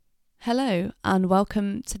Hello and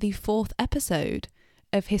welcome to the fourth episode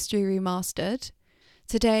of History Remastered.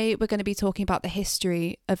 Today we're going to be talking about the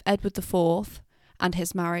history of Edward IV and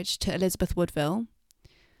his marriage to Elizabeth Woodville.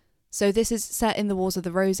 So this is set in the Wars of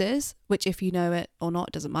the Roses, which if you know it or not,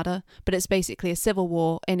 it doesn't matter, but it's basically a civil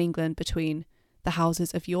war in England between the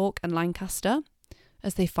houses of York and Lancaster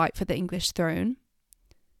as they fight for the English throne.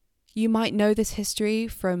 You might know this history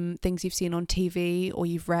from things you've seen on TV or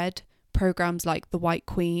you've read. Programs like The White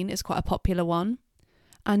Queen is quite a popular one.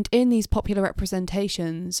 And in these popular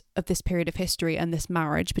representations of this period of history and this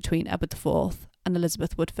marriage between Edward IV and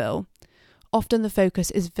Elizabeth Woodville, often the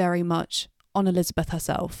focus is very much on Elizabeth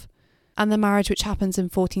herself. And the marriage, which happens in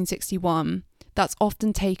 1461, that's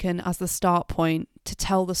often taken as the start point to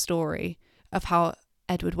tell the story of how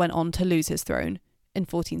Edward went on to lose his throne in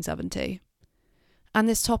 1470. And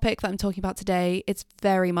this topic that I'm talking about today, it's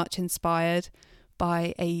very much inspired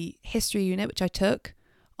by a history unit which I took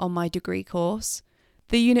on my degree course.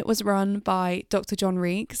 The unit was run by Dr. John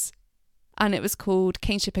Reeks and it was called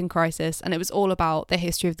Kingship in Crisis, and it was all about the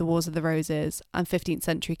history of the Wars of the Roses and 15th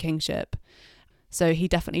century kingship. So he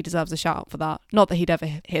definitely deserves a shout out for that. Not that he'd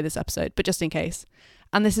ever hear this episode, but just in case.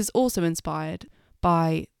 And this is also inspired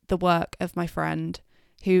by the work of my friend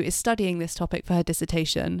who is studying this topic for her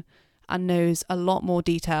dissertation and knows a lot more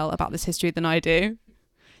detail about this history than I do.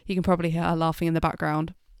 You can probably hear her laughing in the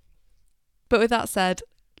background. But with that said,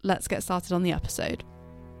 let's get started on the episode.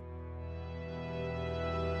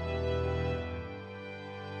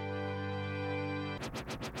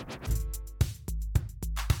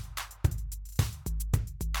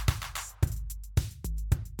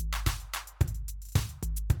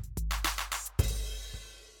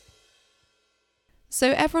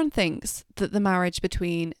 So everyone thinks that the marriage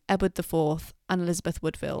between Edward IV and Elizabeth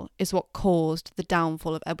Woodville is what caused the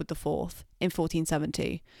downfall of Edward IV in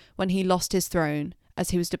 1470, when he lost his throne as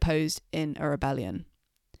he was deposed in a rebellion.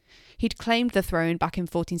 He'd claimed the throne back in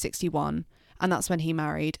 1461, and that's when he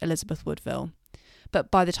married Elizabeth Woodville. But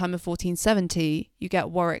by the time of 1470, you get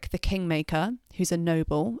Warwick the Kingmaker, who's a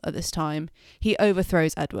noble at this time. He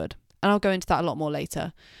overthrows Edward. And I'll go into that a lot more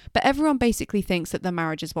later. But everyone basically thinks that the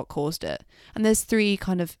marriage is what caused it. And there's three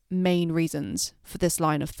kind of main reasons for this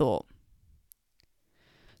line of thought.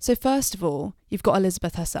 So first of all, you've got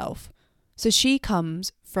Elizabeth herself. So she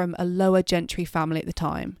comes from a lower gentry family at the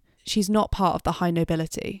time. She's not part of the high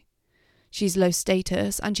nobility. She's low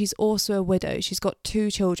status and she's also a widow. She's got 2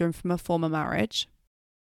 children from a former marriage.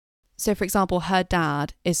 So for example, her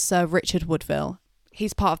dad is Sir Richard Woodville.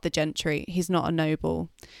 He's part of the gentry. He's not a noble.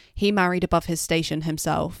 He married above his station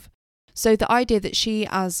himself. So the idea that she,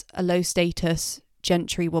 as a low status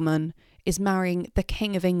gentry woman, is marrying the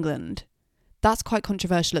King of England, that's quite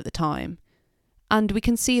controversial at the time. And we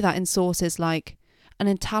can see that in sources like an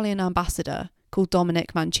Italian ambassador called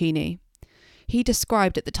Dominic Mancini. He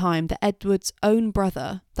described at the time that Edward's own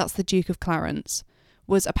brother, that's the Duke of Clarence,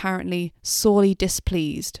 was apparently sorely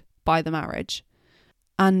displeased by the marriage.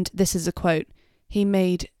 And this is a quote: "He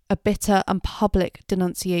made a bitter and public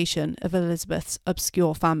denunciation of Elizabeth's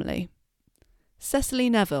obscure family." Cecily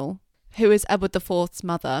Neville, who is Edward IV's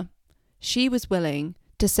mother, she was willing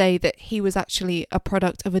to say that he was actually a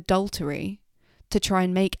product of adultery to try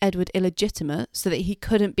and make Edward illegitimate so that he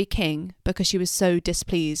couldn't be king because she was so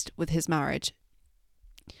displeased with his marriage.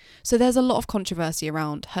 So there's a lot of controversy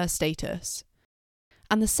around her status.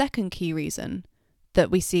 And the second key reason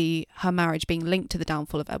that we see her marriage being linked to the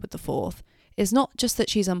downfall of Edward IV is not just that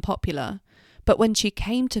she's unpopular, but when she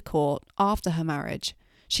came to court after her marriage,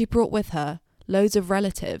 she brought with her loads of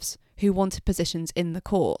relatives who wanted positions in the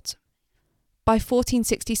court. By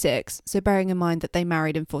 1466, so bearing in mind that they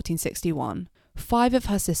married in 1461, 5 of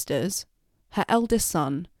her sisters, her eldest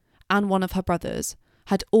son, and one of her brothers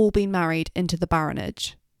had all been married into the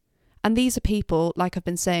baronage. And these are people, like I've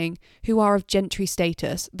been saying, who are of gentry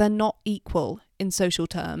status. They're not equal in social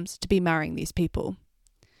terms to be marrying these people.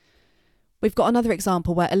 We've got another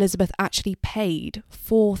example where Elizabeth actually paid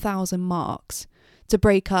 4,000 marks to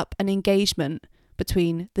break up an engagement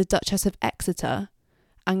between the Duchess of Exeter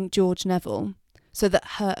and George Neville so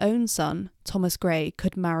that her own son, Thomas Grey,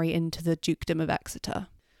 could marry into the Dukedom of Exeter.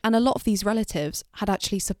 And a lot of these relatives had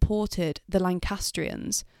actually supported the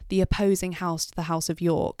Lancastrians, the opposing house to the House of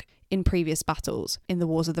York, in previous battles in the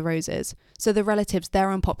Wars of the Roses. So the relatives,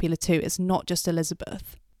 they're unpopular too. It's not just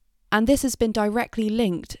Elizabeth. And this has been directly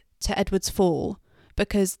linked to Edward's fall,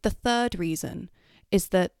 because the third reason is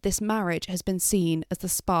that this marriage has been seen as the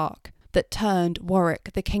spark that turned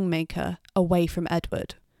Warwick the Kingmaker away from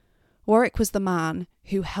Edward. Warwick was the man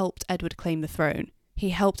who helped Edward claim the throne.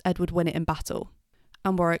 He helped Edward win it in battle.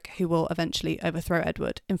 And Warwick, who will eventually overthrow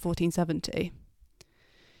Edward in 1470.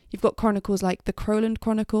 You've You've got chronicles like the Crowland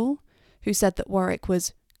Chronicle, who said that Warwick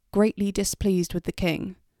was greatly displeased with the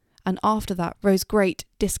king, and after that rose great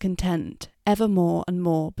discontent ever more and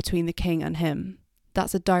more between the king and him.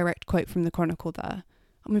 That's a direct quote from the chronicle there.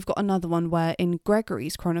 And we've got another one where in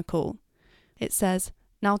Gregory's chronicle, it says,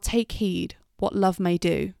 "Now take heed what love may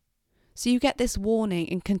do." So you get this warning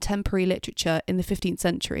in contemporary literature in the 15th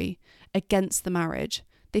century against the marriage.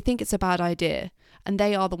 They think it's a bad idea, and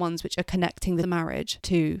they are the ones which are connecting the marriage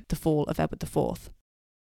to the fall of Edward IV.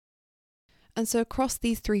 And so across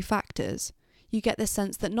these three factors, you get this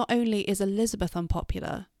sense that not only is Elizabeth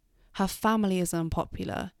unpopular, her family is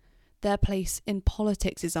unpopular, their place in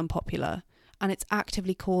politics is unpopular, and it's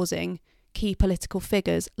actively causing key political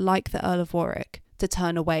figures like the Earl of Warwick to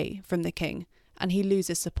turn away from the king, and he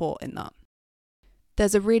loses support in that.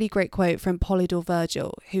 There's a really great quote from Polydore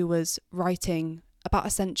Vergil, who was writing about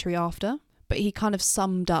a century after, but he kind of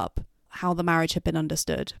summed up how the marriage had been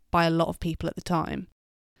understood by a lot of people at the time.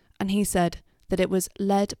 And he said that it was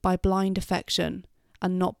led by blind affection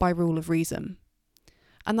and not by rule of reason.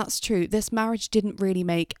 And that's true. This marriage didn't really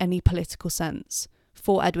make any political sense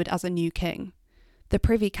for Edward as a new king. The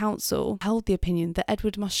Privy Council held the opinion that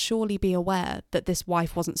Edward must surely be aware that this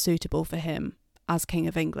wife wasn't suitable for him as King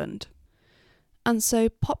of England. And so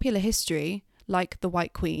popular history, like The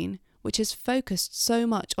White Queen, which has focused so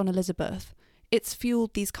much on Elizabeth, it's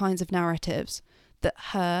fueled these kinds of narratives that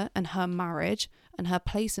her and her marriage and her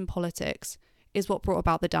place in politics is what brought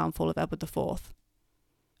about the downfall of Edward IV.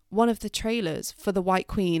 One of the trailers for The White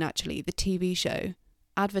Queen, actually, the TV show,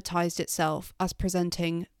 advertised itself as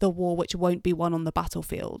presenting the war which won't be won on the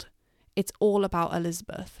battlefield. It's all about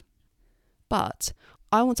Elizabeth. But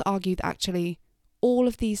I want to argue that actually all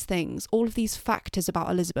of these things, all of these factors about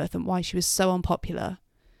Elizabeth and why she was so unpopular,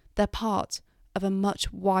 they're part of a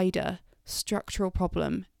much wider structural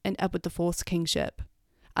problem in Edward IV's kingship.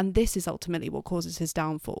 And this is ultimately what causes his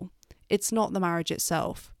downfall. It's not the marriage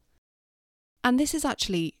itself. And this is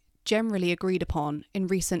actually generally agreed upon in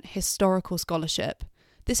recent historical scholarship.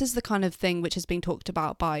 This is the kind of thing which has been talked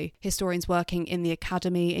about by historians working in the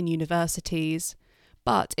academy, in universities,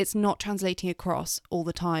 but it's not translating across all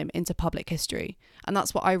the time into public history. And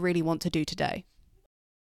that's what I really want to do today.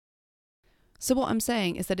 So what I'm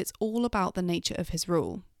saying is that it's all about the nature of his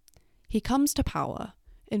rule. He comes to power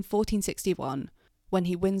in 1461 when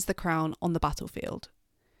he wins the crown on the battlefield.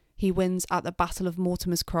 He wins at the Battle of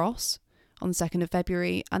Mortimer's Cross on the 2nd of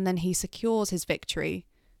February, and then he secures his victory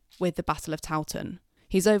with the Battle of Towton.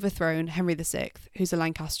 He's overthrown Henry VI, who's a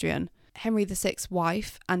Lancastrian. Henry VI's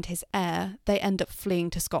wife and his heir, they end up fleeing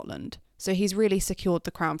to Scotland. So he's really secured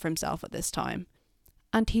the crown for himself at this time.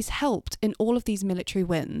 And he's helped in all of these military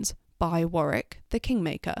wins by Warwick, the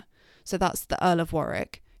kingmaker. So that's the Earl of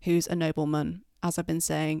Warwick, who's a nobleman, as I've been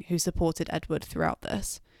saying, who supported Edward throughout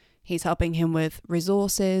this. He's helping him with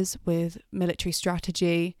resources, with military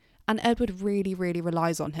strategy, and Edward really, really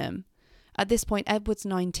relies on him. At this point, Edward's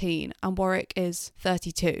 19 and Warwick is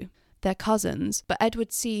 32. They're cousins, but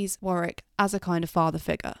Edward sees Warwick as a kind of father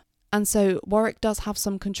figure. And so Warwick does have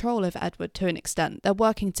some control over Edward to an extent. They're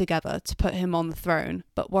working together to put him on the throne,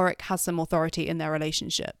 but Warwick has some authority in their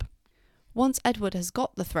relationship. Once Edward has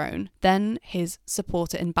got the throne, then his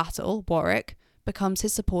supporter in battle, Warwick, becomes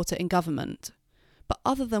his supporter in government. But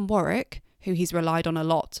other than Warwick, who he's relied on a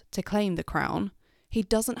lot to claim the crown, he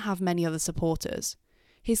doesn't have many other supporters.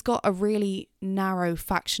 He's got a really narrow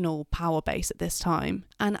factional power base at this time,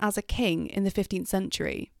 and as a king in the 15th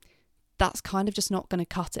century, that's kind of just not going to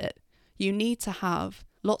cut it. You need to have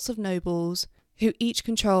lots of nobles who each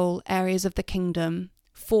control areas of the kingdom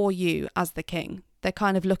for you as the king. They're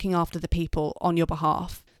kind of looking after the people on your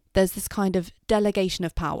behalf. There's this kind of delegation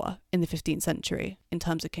of power in the 15th century in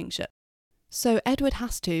terms of kingship. So Edward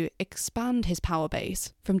has to expand his power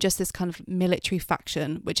base from just this kind of military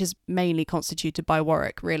faction, which is mainly constituted by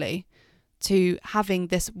Warwick, really, to having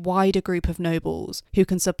this wider group of nobles who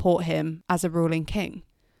can support him as a ruling king.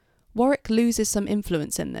 Warwick loses some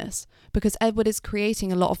influence in this because Edward is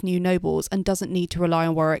creating a lot of new nobles and doesn't need to rely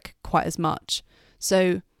on Warwick quite as much.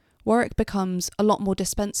 So Warwick becomes a lot more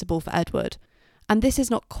dispensable for Edward. And this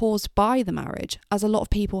is not caused by the marriage, as a lot of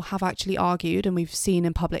people have actually argued, and we've seen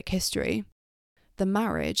in public history. The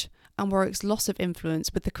marriage and Warwick's loss of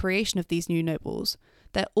influence with the creation of these new nobles,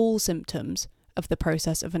 they're all symptoms of the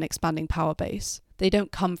process of an expanding power base. They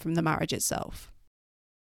don't come from the marriage itself.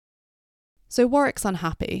 So Warwick's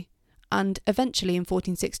unhappy, and eventually in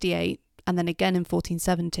 1468, and then again in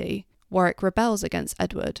 1470, Warwick rebels against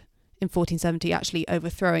Edward, in 1470 actually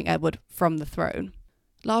overthrowing Edward from the throne,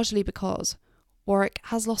 largely because Warwick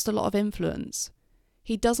has lost a lot of influence.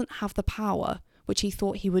 He doesn't have the power which he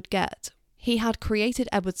thought he would get. He had created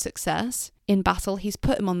Edward's success. In battle, he's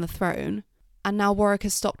put him on the throne, and now Warwick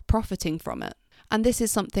has stopped profiting from it. And this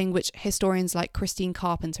is something which historians like Christine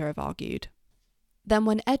Carpenter have argued. Then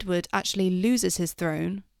when Edward actually loses his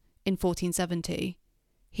throne in 1470,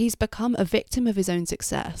 he's become a victim of his own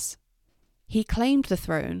success. He claimed the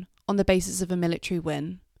throne on the basis of a military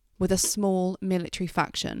win with a small military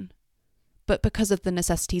faction. But because of the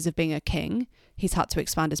necessities of being a king, he's had to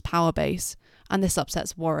expand his power base, and this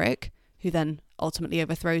upsets Warwick, who then ultimately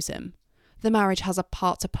overthrows him. The marriage has a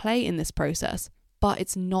part to play in this process, but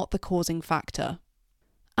it's not the causing factor.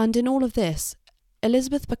 And in all of this,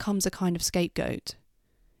 Elizabeth becomes a kind of scapegoat.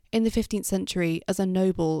 In the 15th century, as a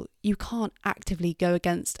noble, you can't actively go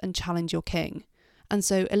against and challenge your king. And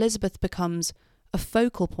so Elizabeth becomes a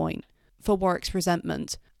focal point for Warwick's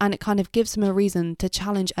resentment, and it kind of gives him a reason to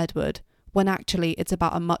challenge Edward when actually it's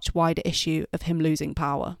about a much wider issue of him losing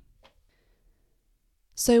power.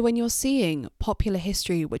 So when you're seeing popular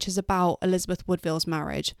history which is about Elizabeth Woodville's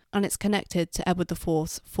marriage and it's connected to Edward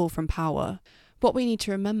IV's fall from power, what we need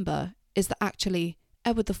to remember is that actually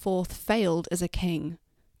Edward IV failed as a king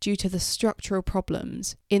due to the structural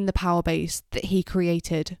problems in the power base that he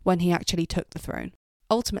created when he actually took the throne.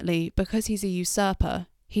 Ultimately, because he's a usurper,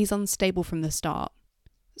 he's unstable from the start.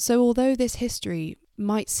 So although this history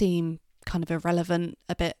might seem kind of irrelevant,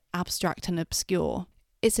 a bit abstract and obscure,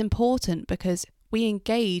 it's important because we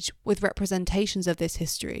engage with representations of this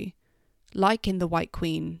history, like in The White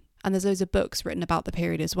Queen, and there's loads of books written about the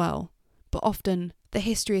period as well. But often the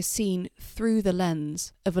history is seen through the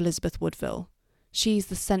lens of Elizabeth Woodville. She's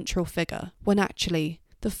the central figure, when actually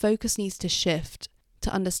the focus needs to shift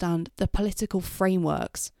to understand the political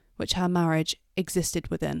frameworks which her marriage existed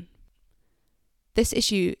within. This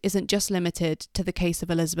issue isn't just limited to the case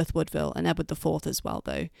of Elizabeth Woodville and Edward IV as well,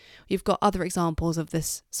 though. You've got other examples of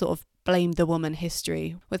this sort of blame the woman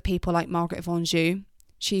history with people like Margaret of Anjou.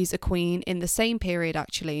 She's a queen in the same period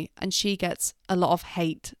actually, and she gets a lot of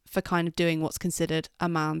hate for kind of doing what's considered a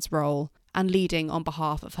man's role and leading on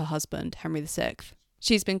behalf of her husband, Henry VI.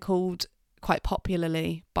 She's been called quite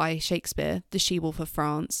popularly by Shakespeare the she-wolf of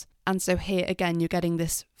France. And so here again, you're getting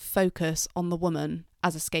this focus on the woman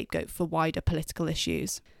as a scapegoat for wider political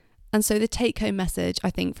issues. And so the take-home message, I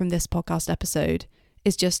think, from this podcast episode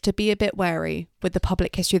is just to be a bit wary with the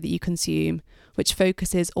public history that you consume, which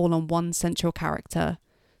focuses all on one central character.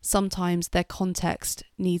 Sometimes their context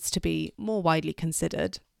needs to be more widely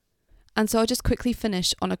considered. And so I'll just quickly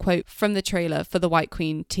finish on a quote from the trailer for the White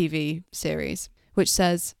Queen TV series, which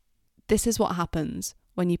says, "This is what happens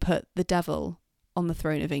when you put the devil on the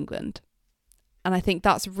throne of England." And I think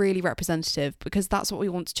that's really representative because that's what we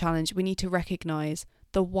want to challenge. We need to recognise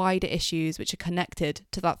the wider issues which are connected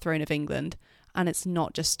to that throne of England. And it's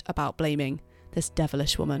not just about blaming this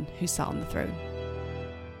devilish woman who sat on the throne.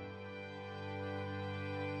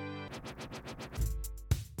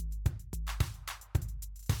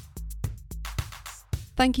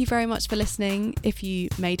 Thank you very much for listening. If you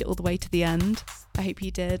made it all the way to the end, I hope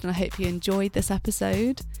you did, and I hope you enjoyed this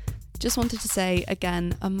episode. Just wanted to say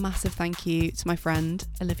again a massive thank you to my friend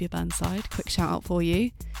Olivia Burnside, quick shout out for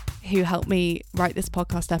you, who helped me write this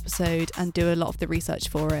podcast episode and do a lot of the research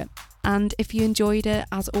for it. And if you enjoyed it,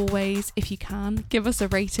 as always, if you can, give us a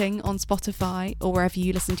rating on Spotify or wherever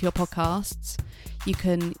you listen to your podcasts. You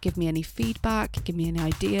can give me any feedback, give me any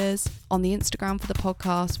ideas on the Instagram for the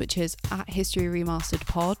podcast, which is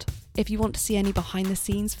 @HistoryRemasteredPod. If you want to see any behind the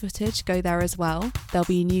scenes footage, go there as well. There'll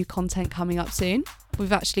be new content coming up soon.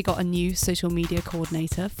 We've actually got a new social media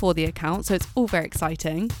coordinator for the account, so it's all very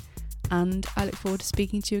exciting. And I look forward to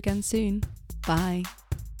speaking to you again soon. Bye.